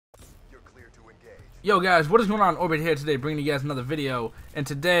Yo guys, what is going on? Orbit here today, bringing you guys another video, and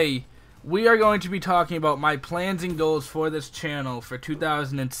today we are going to be talking about my plans and goals for this channel for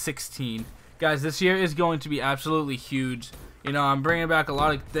 2016. Guys, this year is going to be absolutely huge. You know, I'm bringing back a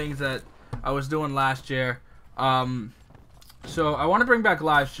lot of things that I was doing last year. So I want to bring back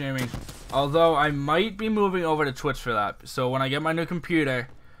live streaming, although I might be moving over to Twitch for that. So when I get my new computer,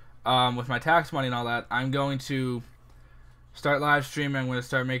 with my tax money and all that, I'm going to start live streaming. I'm going to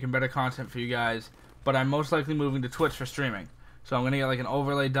start making better content for you guys. But I'm most likely moving to Twitch for streaming. So I'm going to get like an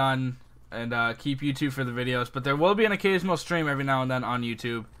overlay done and keep YouTube for the videos. But there will be an occasional stream every now and then on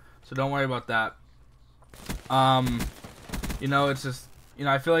YouTube. So don't worry about that. You know, it's just, you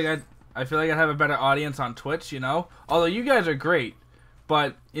know, I feel like I'd have a better audience on Twitch, you know? Although you guys are great.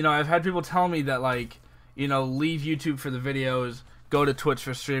 But, you know, I've had people tell me that, like, you know, leave YouTube for the videos, go to Twitch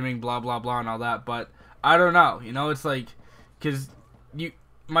for streaming, blah, blah, blah, and all that. But I don't know. You know, it's like, because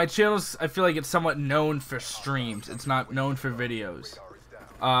my channel's, I feel like it's somewhat known for streams. It's not known for videos.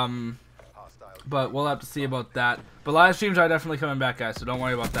 But we'll have to see about that. But live streams are definitely coming back, guys, so don't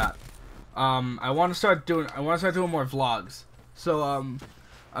worry about that. I want to start doing more vlogs. So I'm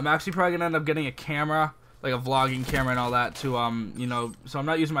actually probably gonna end up getting a camera, like a vlogging camera and all that to you know, so I'm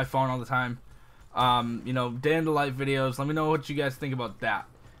not using my phone all the time. You know, day in the life videos. Let me know what you guys think about that.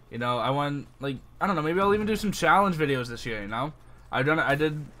 You know, I want, like, I don't know, maybe I'll even do some challenge videos this year, you know? I did,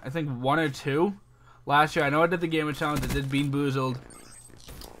 I think, 1 or 2 last year. I know I did the gamer challenge. I did Bean Boozled.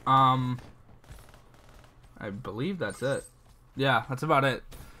 I believe that's it. Yeah, that's about it.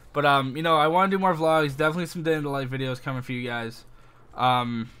 But you know, I want to do more vlogs. Definitely some day in the life videos coming for you guys.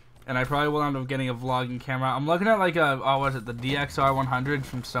 And I probably will end up getting a vlogging camera. I'm looking at like a, oh, what is it, the DXR 100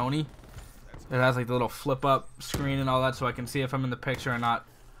 from Sony. It has like the little flip up screen and all that, so I can see if I'm in the picture or not.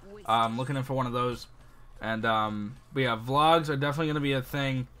 Looking in for one of those. And, but yeah, vlogs are definitely going to be a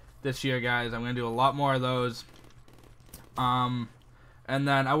thing this year, guys. I'm going to do a lot more of those. And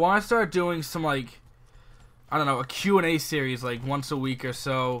then I want to start doing some, like, I don't know, a Q&A series, like, once a week or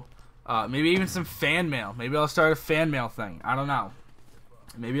so. Maybe even some fan mail. Maybe I'll start a fan mail thing. I don't know.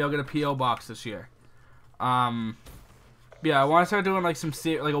 Maybe I'll get a P.O. box this year. Yeah, I want to start doing, like,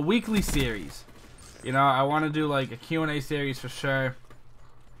 like, a weekly series. You know, I want to do, like, a Q&A series for sure.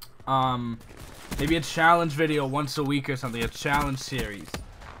 Maybe a challenge video once a week or something, a challenge series.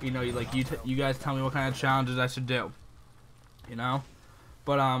 You know, you guys tell me what kind of challenges I should do. You know?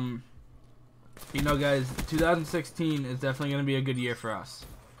 But, you know, guys, 2016 is definitely going to be a good year for us.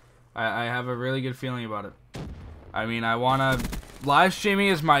 I have a really good feeling about it. I mean, live streaming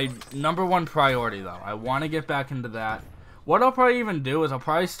is my #1 priority, though. I want to get back into that. What I'll probably even do is I'll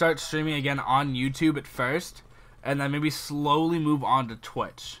probably start streaming again on YouTube at first, and then maybe slowly move on to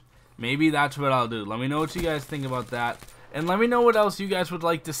Twitch. Maybe that's what I'll do. Let me know what you guys think about that. And let me know what else you guys would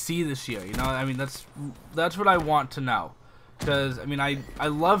like to see this year. You know, I mean, that's what I want to know. Because, I mean, I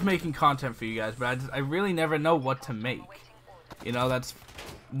love making content for you guys, but I really never know what to make. You know, that's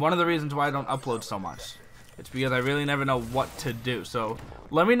one of the reasons why I don't upload so much. It's because I really never know what to do. So,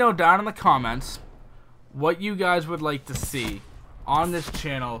 let me know down in the comments what you guys would like to see on this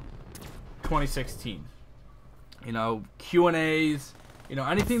channel 2016. You know, Q&As. You know,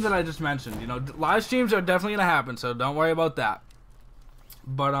 anything that I just mentioned. You know, live streams are definitely gonna happen, so don't worry about that.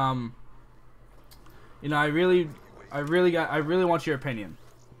 But you know, I really want your opinion.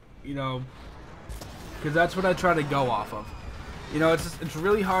 You know, because that's what I try to go off of. You know, it's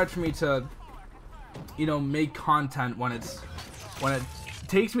really hard for me to, you know, make content when it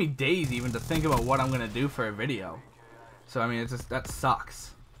takes me days even to think about what I'm gonna do for a video. So I mean, it's just, that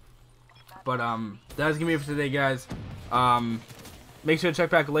sucks. But that's gonna be it for today, guys. Make sure to check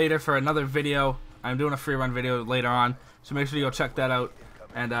back later for another video. I'm doing a free run video later on, so make sure you go check that out.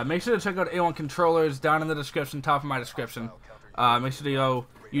 And make sure to check out A1 controllers down in the description, top of my description. Make sure to go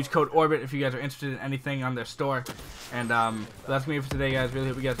use code ORBIT if you guys are interested in anything on their store. And that's me for today, guys. Really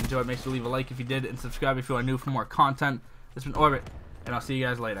hope you guys enjoyed. Make sure to leave a like if you did, and subscribe if you are new for more content. This has been Orbit, and I'll see you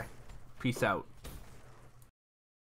guys later. Peace out.